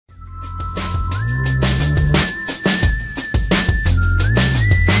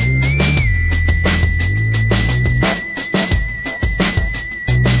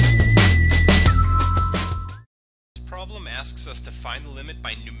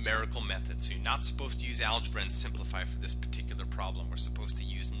numerical method. So you're not supposed to use algebra and simplify for this particular problem. We're supposed to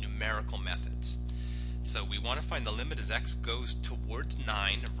use numerical methods. So we want to find the limit as x goes towards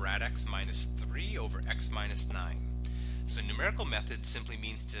 9 of rad x minus 3 over x minus 9. So numerical method simply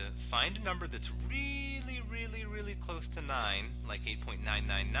means to find a number that's really close to 9, like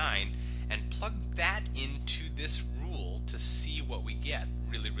 8.999, and plug that into this rule to see what we get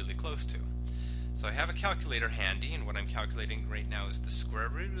really close to. So I have a calculator handy, and what I'm calculating right now is the square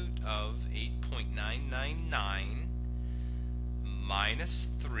root of 8.999 minus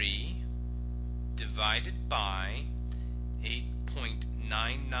 3 divided by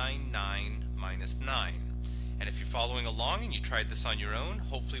 8.999 minus 9. And if you're following along and you tried this on your own,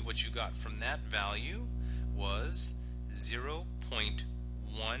 hopefully what you got from that value was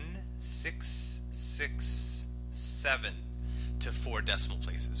 0.1667 to 4 decimal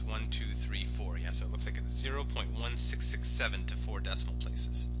places. 1, 2, 3, 4. Yeah, so it looks like it's 0.1667 to 4 decimal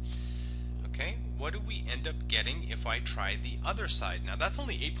places. Okay, what do we end up getting if I try the other side? Now that's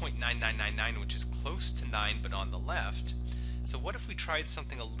only 8.9999, which is close to 9 but on the left. So what if we tried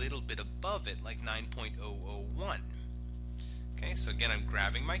something a little bit above it, like 9.001? Okay, so again, I'm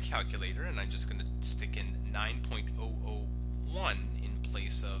grabbing my calculator and I'm just going to stick in 9.001 in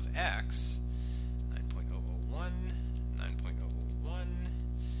place of x. 9.001, 9.001,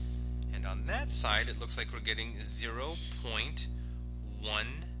 and on that side it looks like we're getting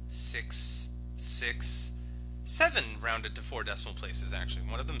 0.1667 rounded to 4 decimal places actually.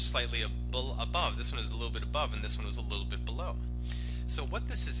 One of them slightly above, this one is a little bit above, and this one was a little bit below. So what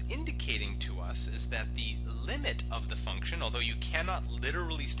this is indicating to us is that the limit of the function, although you cannot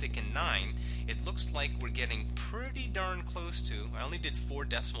literally stick in 9, it looks like we're getting pretty darn close to, I only did 4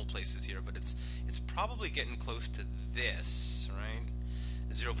 decimal places here, but it's probably getting close to this, right?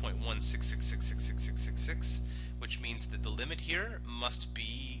 0.166666666, which means that the limit here must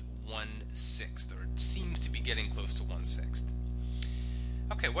be 1/6, or it seems to be getting close to 1/6.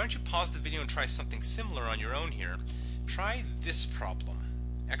 Okay, why don't you pause the video and try something similar on your own here. Try this problem.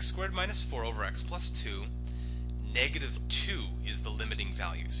 X squared minus 4 over x plus 2. Negative 2 is the limiting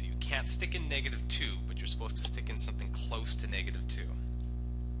value. So you can't stick in negative 2, but you're supposed to stick in something close to negative 2.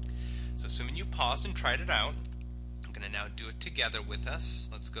 So assuming you paused and tried it out, I'm going to now do it together with us.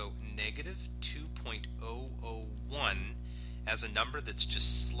 Let's go negative 2.001 as a number that's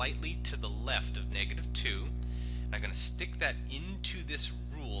just slightly to the left of negative 2. And I'm going to stick that into this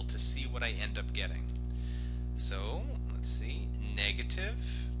rule to see what I end up getting. So let's see,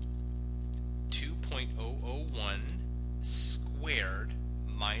 negative 2.001 squared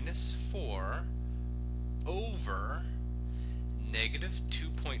minus 4 over negative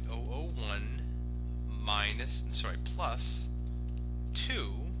 2.001 plus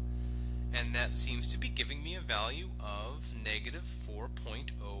 2, and that seems to be giving me a value of negative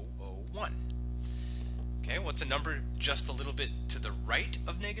 4.001. Okay, what's a number just a little bit to the right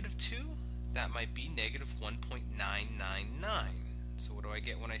of negative 2? That might be negative 1.999. So what do I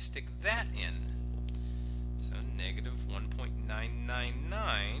get when I stick that in? So negative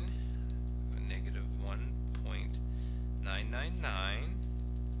 1.999, negative 1.999,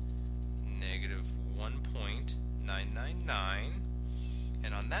 negative 1.999,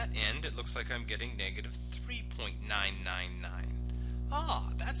 and on that end it looks like I'm getting negative 3.999.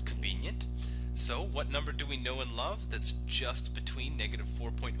 Ah, that's convenient. So what number do we know and love that's just between negative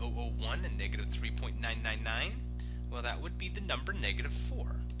 4.001 and negative 3.999? Well, that would be the number negative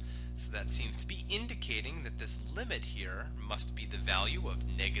 4. So that seems to be indicating that this limit here must be the value of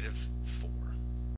negative 4.